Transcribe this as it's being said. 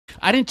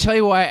I didn't tell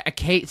you why I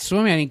hate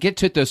swimming. I didn't get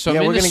to it though. So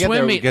I'm in the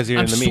swim meet.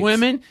 I'm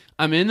swimming.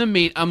 I'm in the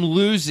meet. I'm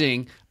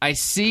losing. I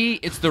see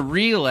it's the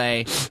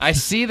relay. I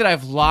see that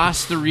I've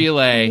lost the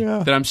relay.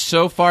 That I'm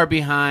so far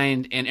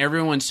behind, and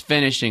everyone's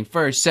finishing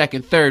first,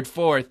 second, third,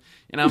 fourth.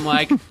 And I'm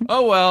like,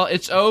 oh, well,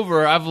 it's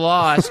over. I've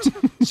lost.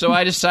 So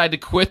I decide to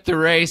quit the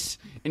race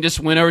and just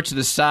went over to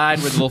the side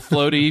where the little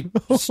floaty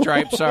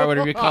stripes are,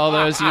 whatever you call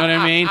those. You know what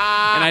I mean?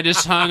 And I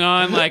just hung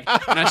on,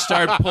 and I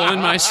started pulling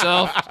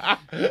myself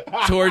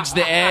towards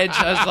the edge.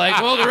 I was like,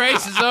 well, the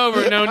race is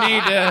over. No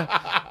need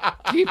to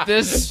keep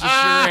this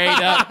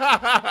charade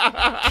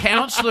up.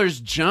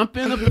 Counselors jump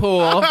in the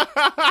pool,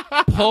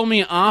 pull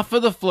me off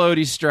of the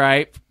floaty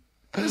stripe.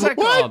 What is that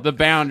called? The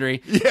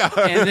boundary. Yeah.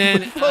 And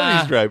then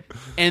floaty stripe.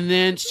 And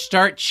then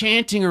start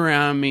chanting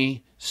around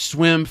me,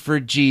 swim for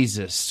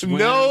Jesus. Swim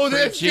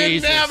this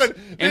Jesus. didn't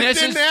happen. And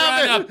this is in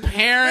front of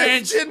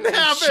parents and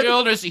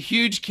children. It's a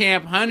huge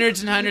camp,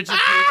 hundreds and hundreds of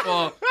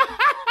people.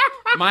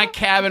 My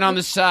cabin on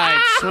the side,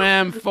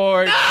 swim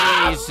for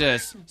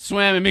Jesus.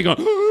 Swim, and me going,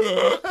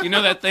 you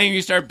know that thing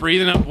you start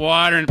breathing up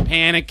water and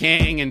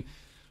panicking and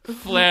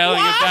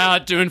flailing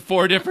about, doing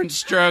 4 different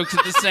strokes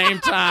at the same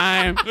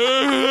time.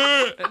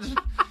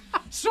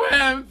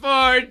 Swim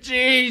for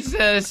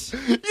Jesus.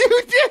 You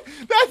did.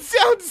 That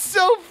sounds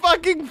so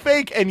fucking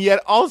fake, and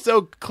yet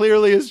also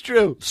clearly is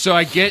true. So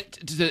I get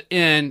to the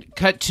end,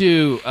 cut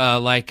to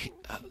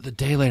the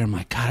day later. I'm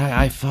like, God,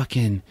 I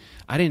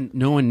didn't.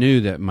 No one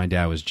knew that my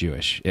dad was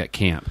Jewish at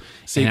camp,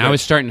 and I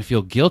was starting to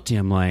feel guilty.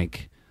 I'm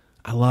like,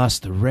 I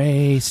lost the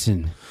race,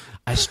 and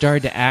I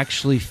started to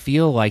actually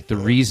feel like the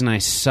reason I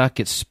suck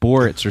at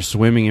sports or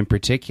swimming in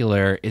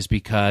particular is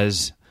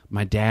because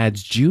my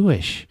dad's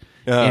Jewish.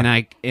 And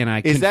I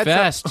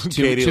confessed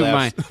to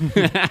my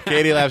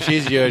Katie laughs.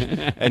 She's Jewish,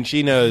 and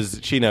she knows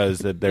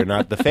that they're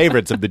not the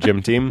favorites of the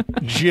gym team.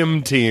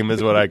 Gym team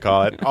is what I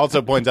call it.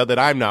 Also points out that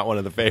I'm not one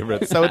of the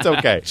favorites, so it's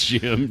okay.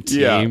 Gym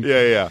team.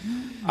 Yeah.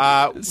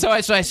 So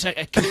I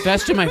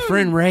confessed to my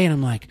friend Ray, and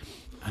I'm like,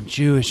 I'm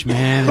Jewish,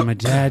 man, and my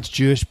dad's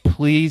Jewish.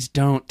 Please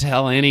don't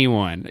tell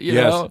anyone. You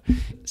know?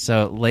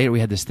 So later we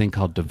had this thing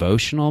called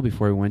devotional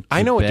before we went to bed.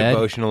 I know what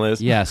devotional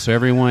is. Yeah, so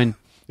everyone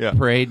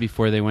prayed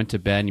before they went to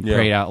bed, and he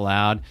prayed out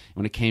loud. And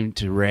when it came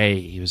to Ray,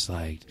 he was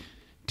like,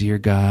 Dear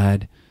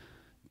God,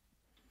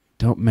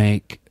 don't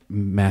make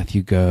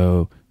Matthew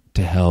go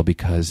to hell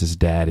because his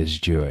dad is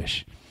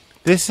Jewish.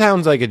 This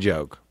sounds like a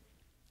joke.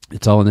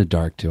 It's all in the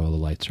dark, too. All the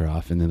lights are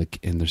off, and then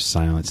there's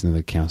silence, and then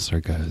the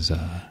counselor goes,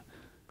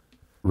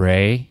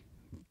 Ray,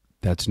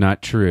 that's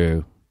not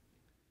true.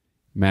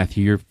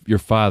 Matthew, your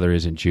father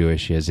isn't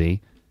Jewish, is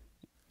he?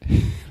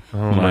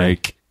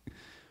 Like,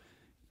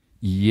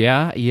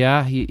 yeah,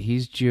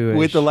 he's Jewish.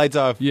 With the lights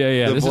off.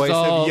 Yeah. The voice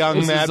of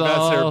young Matt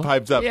Besser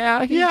pipes up.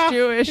 Yeah, he's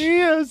Jewish. He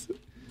is.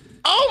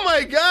 Oh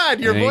my God,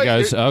 your voice. He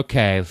goes,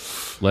 okay,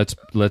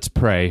 let's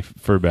pray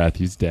for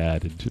Matthew's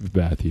dad and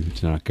Matthew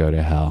to not go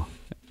to hell.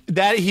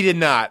 That he did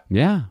not.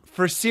 Yeah.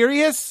 For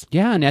serious?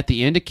 Yeah, and at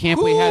the end of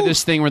camp, we had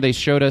this thing where they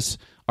showed us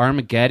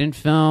Armageddon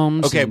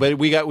films. Okay, but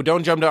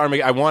don't jump to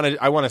Armageddon.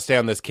 I want to stay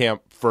on this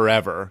camp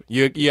forever.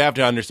 You have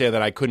to understand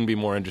that I couldn't be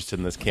more interested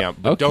in this camp.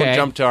 But don't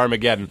jump to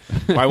Armageddon.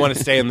 I want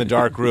to stay in the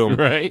dark room.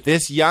 Right.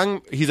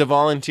 He's a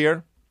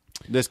volunteer.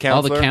 This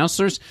counselor. All the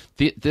counselors.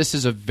 This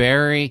is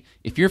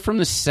if you're from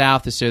the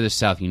South, this area of the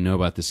South, you know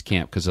about this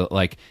camp because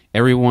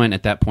everyone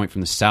at that point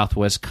from the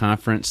Southwest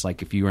Conference,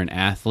 if you were an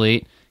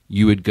athlete,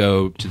 you would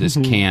go to this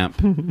camp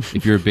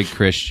if you're a big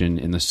Christian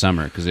in the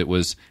summer because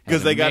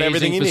they got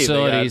everything you need.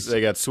 They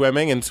got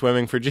swimming and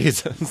swimming for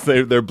Jesus.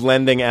 They're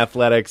blending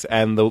athletics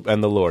and the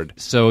Lord.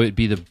 So it'd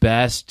be the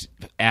best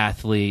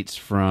athletes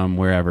from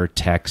wherever,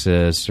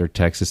 Texas or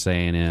Texas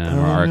A&M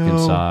or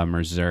Arkansas,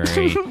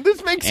 Missouri.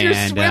 This makes your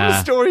swim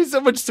story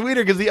so much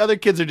sweeter because the other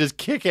kids are just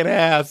kicking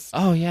ass.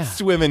 Oh yeah,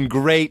 swimming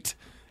great.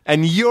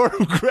 And you're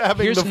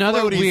grabbing Here's the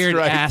another floaty weird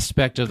stripe.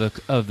 aspect of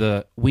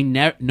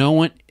no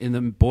one in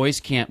the boys'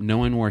 camp. No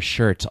one wore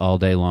shirts all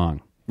day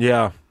long.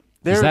 Yeah,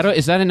 is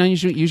that an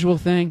unusual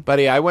thing,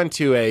 buddy? I went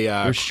to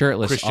a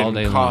shirtless Christian all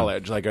day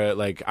college.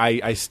 Long.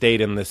 I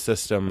stayed in this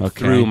system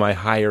through my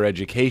higher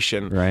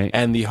education, right?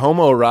 And the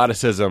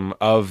homoeroticism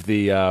of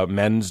the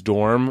men's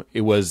dorm,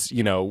 it was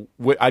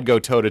I'd go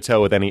toe to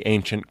toe with any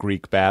ancient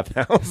Greek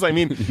bathhouse. I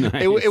mean,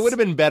 nice. it would have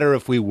been better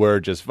if we were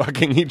just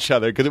fucking each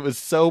other because it was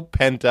so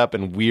pent up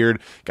and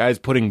weird. Guys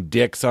putting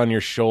dicks on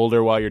your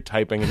shoulder while you're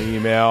typing an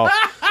email.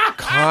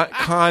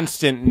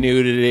 Constant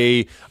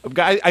nudity.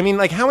 Guys, I mean,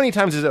 how many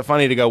times is it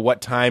funny to go, what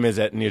time is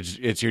it? And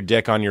it's your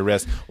dick on your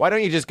wrist. Why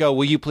don't you just go,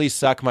 will you please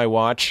suck my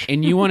watch?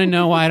 And you want to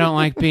know why I don't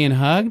like being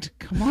hugged?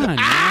 Come on, man.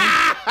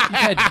 You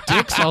had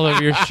dicks all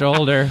over your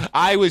shoulder.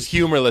 I was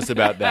humorless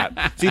about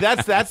that. See,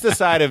 that's the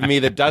side of me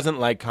that doesn't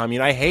like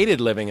commune. I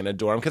hated living in a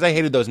dorm because I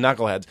hated those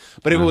knuckleheads.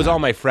 But if it was all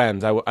my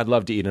friends, I'd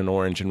love to eat an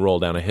orange and roll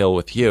down a hill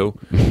with you.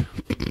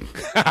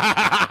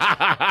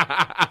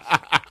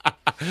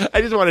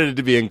 I just wanted it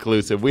to be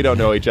inclusive. We don't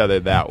know each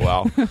other that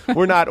well.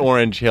 We're not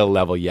Orange Hill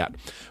level yet.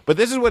 But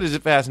this is what is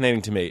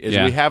fascinating to me, is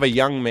we have a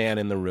young man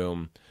in the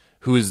room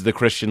who is the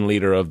Christian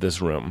leader of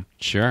this room.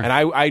 Sure. And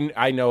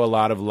I know a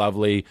lot of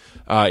lovely,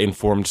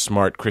 informed,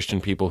 smart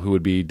Christian people who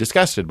would be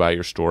disgusted by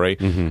your story.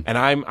 And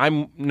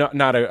I'm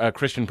not a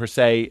Christian per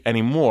se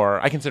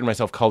anymore. I consider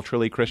myself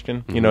culturally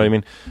Christian. You know what I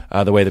mean?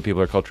 The way that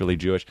people are culturally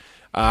Jewish.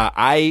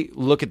 I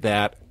look at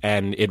that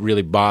and it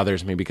really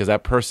bothers me because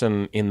that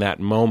person in that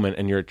moment,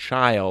 and you're a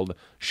child,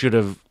 should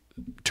have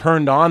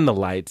turned on the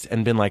lights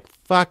and been like,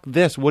 fuck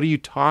this, what are you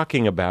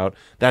talking about?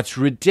 That's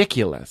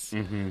ridiculous.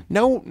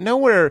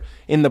 Nowhere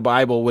in the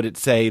Bible would it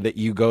say that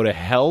you go to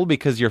hell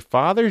because your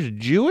father's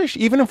Jewish,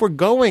 even if we're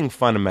going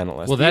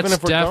fundamentalist. Well, that's even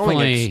if we're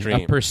definitely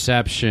going a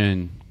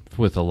perception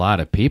with a lot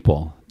of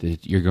people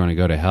that you're going to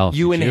go to hell if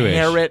you you're Jewish.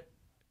 Inherit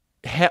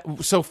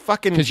so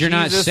fucking because you're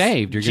not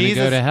saved, you're going to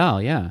go to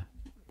hell. Yeah.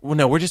 Well,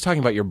 no, we're just talking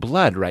about your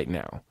blood right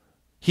now.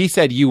 He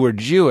said you were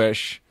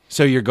Jewish,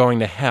 so you're going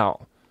to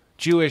hell.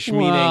 Jewish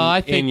meaning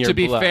I think in your to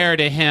be blood. fair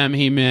to him,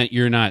 he meant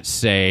you're not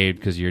saved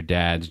because your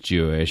dad's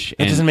Jewish.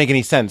 It doesn't make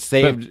any sense.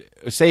 Saved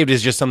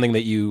is just something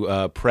that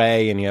you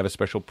pray and you have a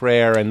special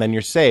prayer and then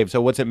you're saved.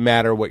 So what's it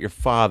matter what your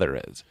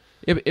father is?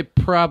 It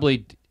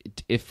probably,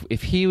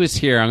 if he was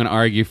here, I'm going to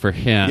argue for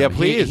him. Yeah,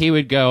 please. He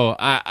would go,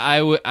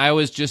 I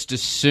was just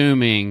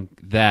assuming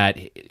that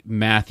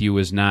Matthew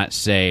was not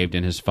saved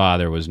and his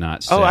father was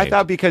not saved. Oh, I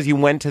thought because you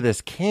went to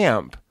this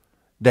camp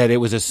that it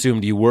was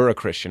assumed you were a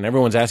Christian.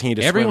 Everyone's asking you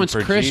to Everyone's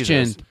swim for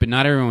Christian, Jesus. but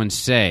not everyone's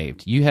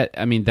saved.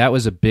 That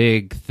was a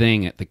big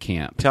thing at the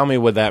camp. Tell me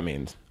what that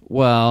means.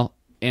 Well,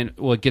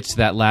 it gets to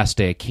that last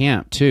day of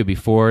camp too.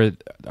 Before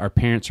our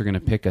parents are going to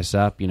pick us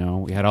up, we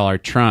had all our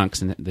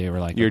trunks, and they were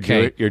like, Your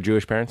 "Okay, your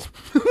Jewish parents."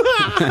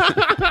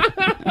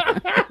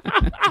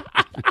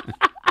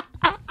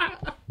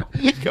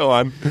 Go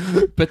on.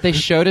 But they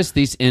showed us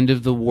these end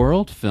of the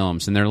world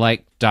films, and they're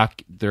like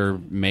they're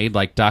made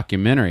like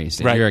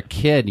documentaries. And you're a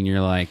kid, and you're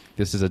like,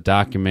 this is a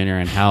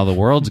documentary on how the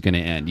world's going to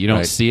end. You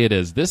don't see it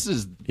as this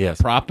is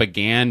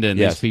propaganda and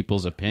these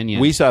people's opinions.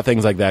 We saw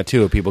things like that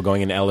too, of people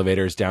going in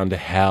elevators down to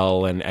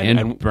hell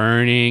and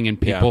burning, and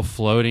people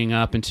floating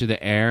up into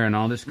the air and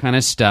all this kind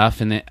of stuff.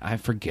 And I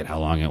forget how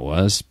long it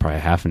was, probably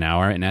half an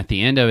hour. And at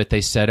the end of it,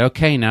 they said,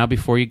 okay, now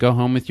before you go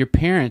home with your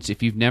parents,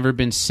 if you've never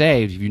been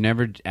saved, if you've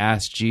never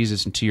asked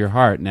Jesus into your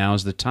heart, now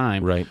is the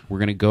time. Right. We're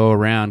going to go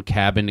around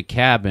cabin to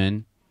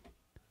cabin,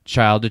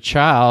 child to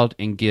child,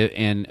 and give.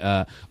 And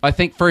I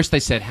think first they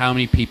said, how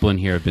many people in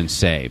here have been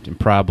saved? And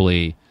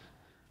probably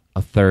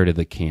a third of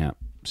the camp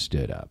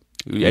stood up.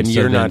 And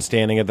you're not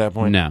standing at that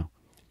point? No.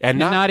 And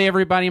not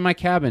everybody in my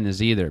cabin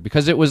is either,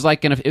 because it was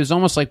like it was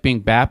almost like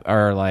being in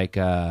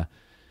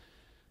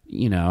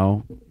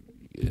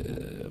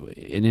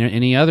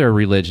any other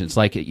religion. It's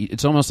like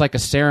it's almost like a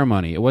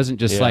ceremony. It wasn't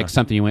just like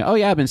something you went, oh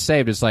yeah, I've been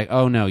saved. It's like,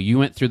 oh no, you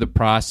went through the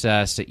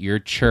process at your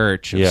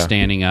church of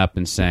standing up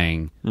and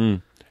saying,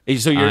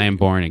 So I am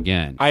born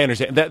again. I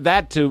understand.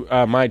 That to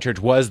my church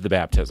was the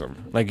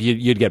baptism. Like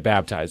you'd get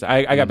baptized.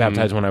 I got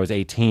baptized when I was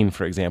 18,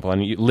 for example,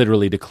 and you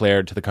literally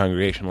declared to the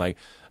congregation, like,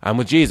 I'm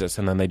with Jesus,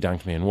 and then they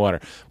dunked me in water.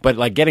 But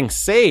like getting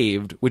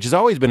saved, which has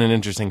always been an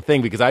interesting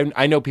thing, because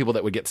I know people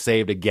that would get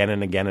saved again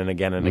and again and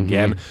again and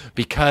again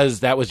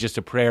because that was just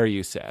a prayer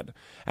you said.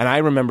 And I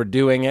remember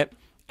doing it,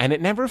 and it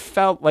never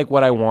felt like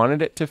what I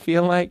wanted it to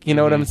feel like. You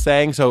know what I'm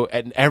saying? So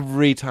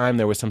every time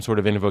there was some sort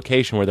of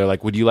invocation where they're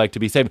like, would you like to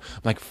be saved?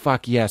 I'm like,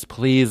 fuck yes,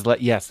 please,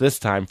 yes, this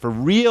time. For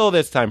real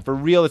this time. For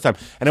real this time.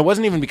 And it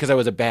wasn't even because I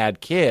was a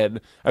bad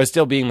kid. I was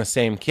still being the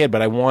same kid,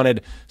 but I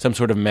wanted some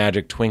sort of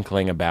magic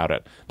twinkling about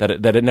it, that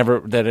it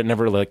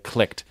never like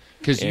clicked.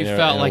 Because you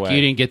felt like you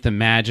didn't get the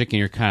magic, and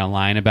you're kind of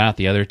lying about it.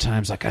 The other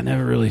times, like, I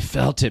never really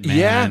felt it, man.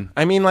 Yeah,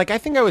 I mean, like, I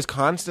think I was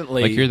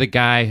constantly... Like, you're the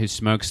guy who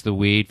smokes the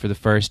weed for the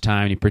first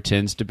time, and he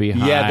pretends to be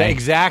high. Yeah,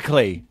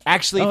 exactly.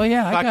 Actually,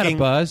 I got a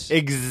buzz.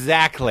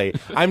 Exactly.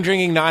 I'm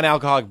drinking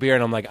non-alcoholic beer,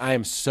 and I'm like, I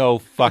am so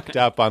fucked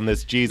up on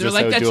this Jesus.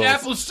 They're like, that's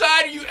apple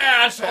cider, you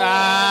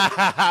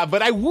asshole.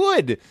 But I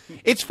would.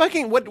 It's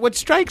fucking... What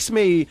strikes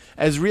me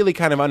as really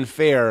kind of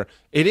unfair...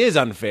 It is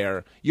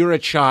unfair. You're a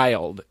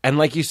child, and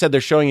like you said, they're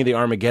showing you the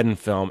Armageddon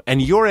film,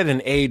 and you're at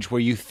an age where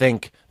you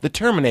think the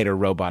Terminator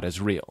robot is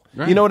real.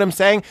 Right. You know what I'm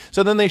saying?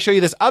 So then they show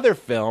you this other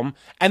film,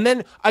 and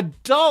then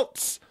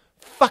adults,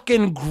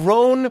 fucking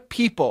grown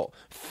people,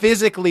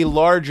 physically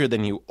larger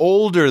than you,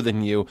 older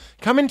than you,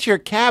 come into your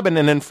cabin,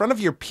 and in front of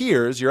your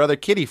peers, your other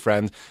kiddie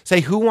friends, say,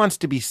 who wants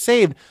to be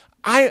saved?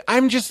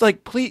 I'm just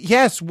like, please,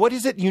 yes, what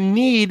is it you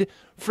need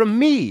from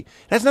me? It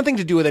has nothing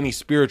to do with any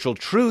spiritual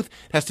truth.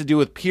 It has to do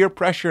with peer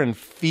pressure and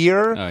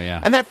fear. Oh, yeah.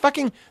 And that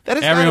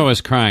is everyone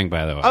was crying,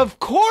 by the way. Of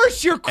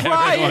course you're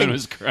crying. Everyone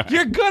was crying.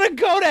 You're going to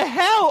go to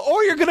hell,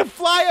 or you're going to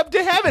fly up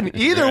to heaven.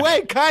 Either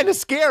way, kind of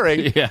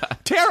scary. Yeah.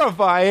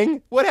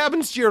 Terrifying. What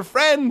happens to your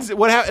friends?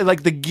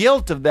 Like the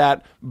guilt of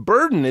that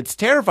burden. It's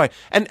terrifying.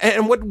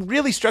 And what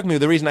really struck me,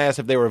 the reason I asked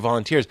if they were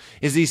volunteers,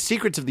 is these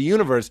secrets of the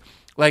universe.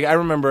 Like, I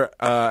remember,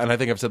 and I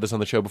think I've said this on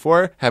the show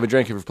before, have a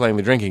drink if you're playing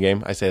the drinking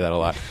game. I say that a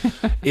lot.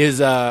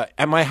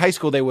 At my high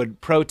school, they would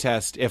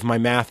protest if my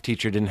math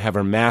teacher didn't have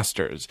her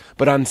master's.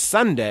 But on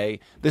Sunday,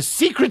 the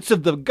secrets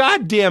of the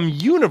goddamn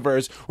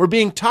universe were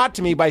being taught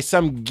to me by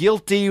some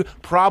guilty,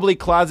 probably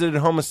closeted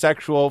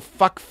homosexual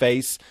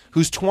fuckface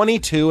who's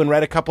 22 and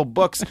read a couple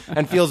books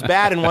and feels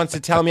bad and wants to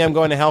tell me I'm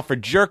going to hell for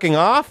jerking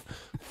off.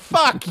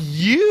 Fuck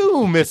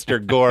you,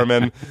 Mr.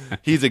 Gorman.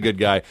 He's a good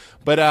guy.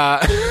 But,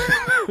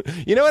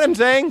 you know what I'm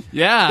saying?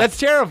 Yeah. That's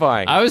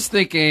terrifying. I was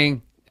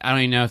thinking, I don't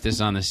even know if this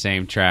is on the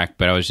same track,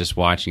 but I was just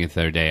watching it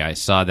the other day. I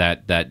saw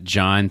that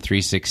John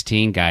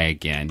 3:16 guy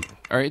again.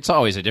 Or it's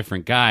always a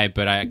different guy,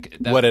 but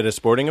what, at a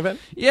sporting event?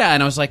 Yeah,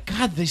 and I was like,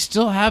 God, they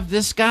still have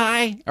this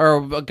guy? Or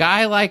a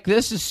guy like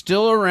this is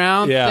still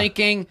around,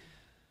 thinking...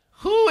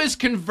 Who is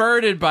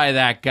converted by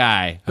that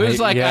guy? Who's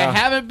I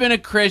haven't been a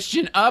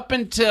Christian up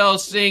until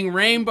seeing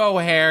rainbow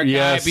hair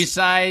guy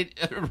beside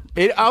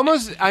it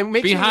almost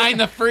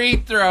behind the free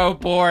throw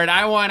board.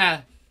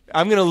 I'm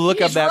gonna look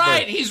up that.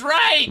 Right, he's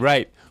right.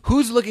 Right.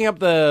 Who's looking up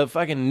the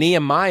fucking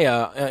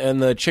Nehemiah and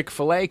the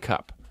Chick-fil-A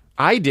cup?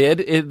 I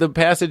did. The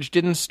passage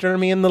didn't stir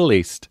me in the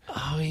least.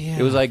 Oh yeah.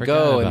 It was like,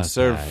 go and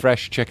serve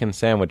fresh chicken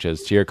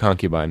sandwiches to your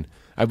concubine.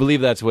 I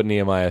believe that's what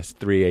Nehemiah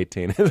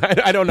 3:18 is.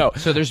 I don't know.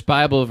 So there's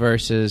Bible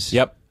verses.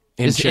 Yep.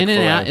 Does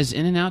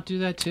In-N-Out do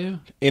that too?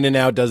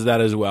 In-N-Out does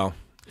that as well.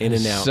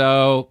 In-N-Out.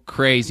 So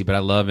crazy, but I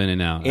love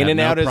In-N-Out.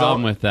 In-N-Out no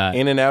problem with that.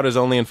 In-N-Out is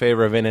only in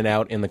favor of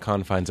In-N-Out in the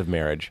confines of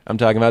marriage. I'm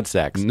talking about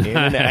sex.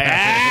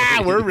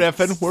 In-N-Out. We're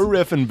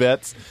riffing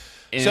bits.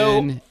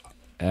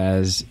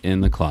 As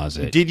in the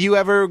closet. Did you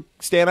ever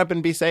stand up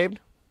and be saved?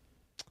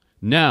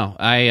 No,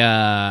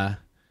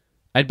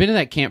 I'd been in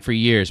that camp for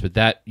years, but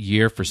that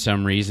year, for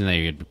some reason,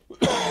 they had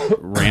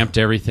ramped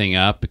everything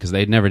up because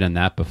they'd never done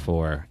that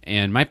before.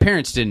 And my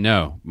parents didn't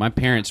know. My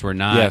parents were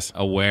not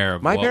aware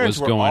of what was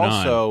going on. My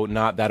parents were also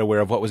not that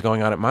aware of what was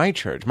going on at my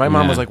church. My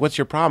mom was like, what's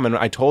your problem?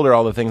 And I told her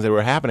all the things that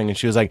were happening, and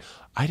she was like,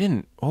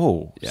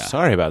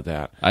 sorry about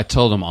that. I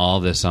told them all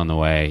this on the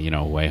way,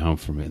 way home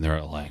from me, and they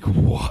were like,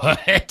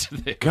 what?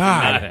 They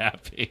God. not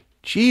happy.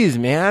 Jeez,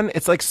 man,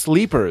 it's like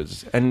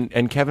Sleepers,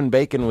 and Kevin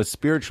Bacon was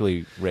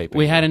spiritually raping.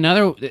 We had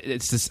another.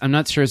 I'm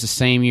not sure it's the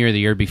same year or the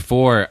year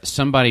before.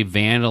 Somebody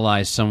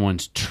vandalized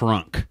someone's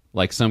trunk.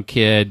 Like some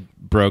kid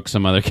broke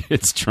some other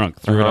kid's trunk,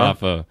 threw it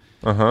off the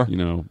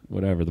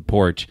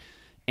porch,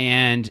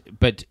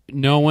 but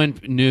no one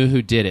knew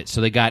who did it.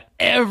 So they got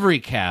every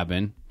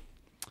cabin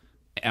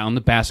on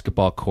the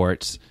basketball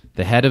courts.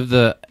 The head of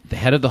the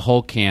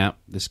whole camp,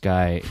 this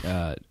guy,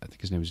 I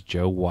think his name was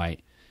Joe White.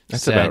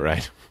 That's about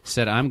right.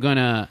 Said, I'm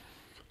gonna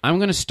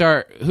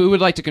start. Who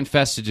would like to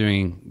confess to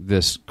doing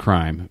this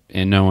crime?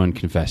 And no one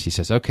confessed. He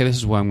says, okay, this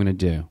is what I'm gonna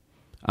do.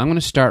 I'm gonna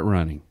start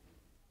running,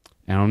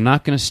 and I'm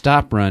not gonna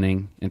stop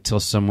running until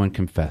someone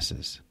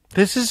confesses.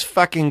 This is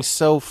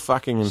so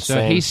fucking insane.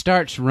 So he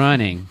starts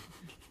running,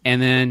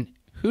 and then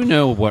who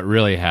knows what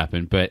really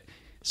happened? But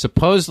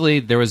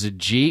supposedly there was a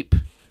Jeep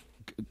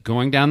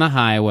going down the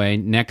highway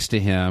next to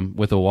him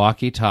with a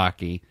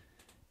walkie-talkie,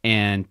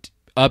 and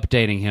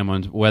updating him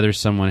on whether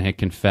someone had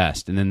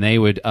confessed, and then they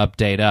would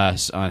update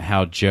us on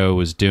how Joe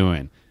was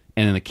doing.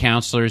 And then the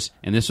counselors,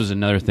 and this was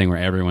another thing where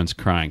everyone's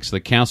crying. So the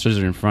counselors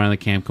are in front of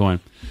the camp going,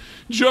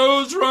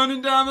 Joe's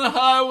running down the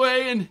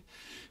highway, and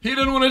he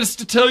doesn't want us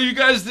to tell you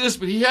guys this,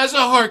 but he has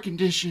a heart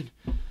condition.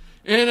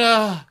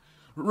 And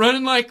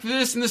running like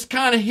this in this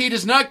kind of heat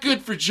is not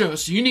good for Joe.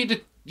 So you need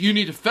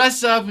to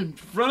fess up in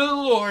front of the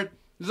Lord's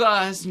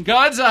eyes and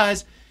God's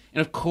eyes. And,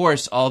 of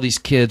course, all these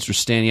kids were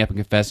standing up and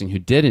confessing who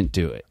didn't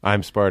do it.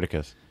 I'm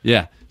Spartacus.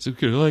 Yeah. So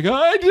kids are like,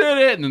 I did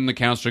it. And then the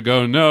counselor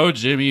go, no,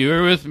 Jimmy, you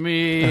were with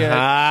me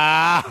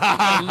at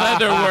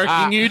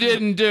leatherworking. You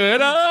didn't do it.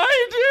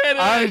 I did it.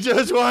 I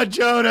just want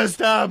Joe to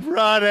stop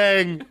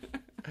running.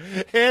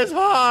 His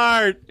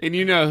heart. And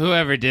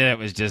whoever did it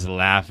was just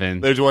laughing.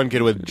 There's one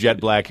kid with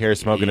jet black hair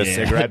smoking a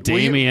cigarette.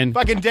 Damien.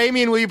 Fucking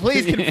Damien, will you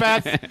please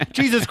confess?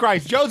 Jesus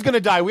Christ, Joe's going to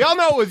die. We all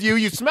know it was you.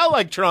 You smell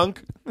like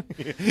trunk.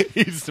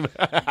 You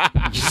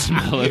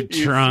smell of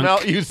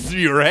trunk.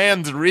 Your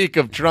hands reek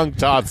of trunk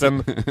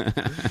tossing.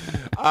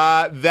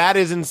 That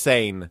is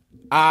insane.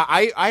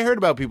 I heard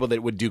about people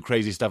that would do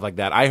crazy stuff like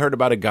that. I heard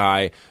about a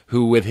guy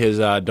who, with his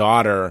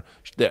daughter,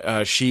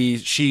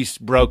 she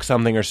broke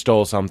something or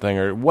stole something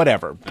or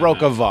whatever,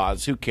 broke a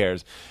vase. Who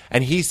cares?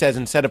 And he says,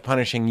 instead of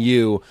punishing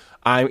you,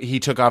 he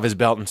took off his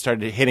belt and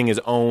started hitting his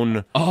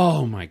own.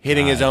 Oh my God!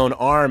 Hitting his own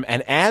arm.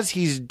 And as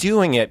he's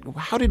doing it,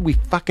 how did we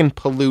fucking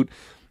pollute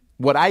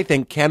what I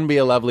think can be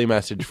a lovely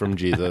message from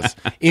Jesus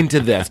into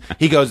this?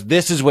 He goes,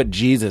 this is what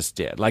Jesus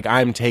did. Like,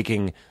 I'm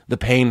taking the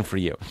pain for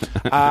you.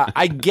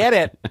 I get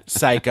it,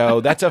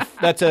 psycho. That's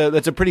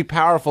a pretty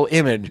powerful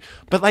image.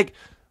 But like,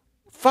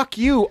 fuck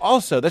you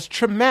also. That's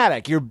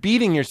traumatic. You're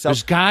beating yourself.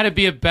 There's got to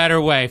be a better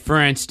way.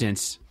 For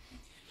instance,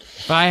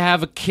 if I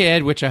have a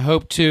kid, which I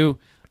hope to,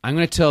 I'm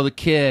going to tell the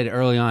kid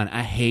early on,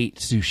 I hate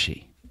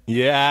sushi.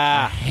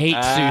 Yeah. I hate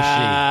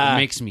sushi. It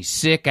makes me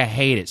sick. I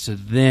hate it. So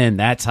then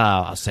that's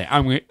how I'll say,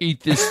 I'm going to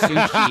eat this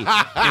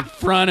sushi in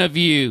front of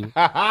you.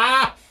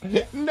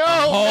 No,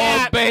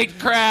 whole baked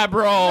crab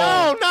roll.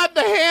 No, not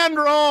the hand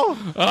roll.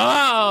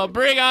 Oh,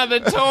 bring on the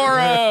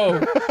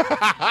Toro.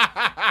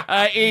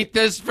 I eat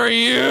this for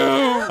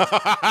you.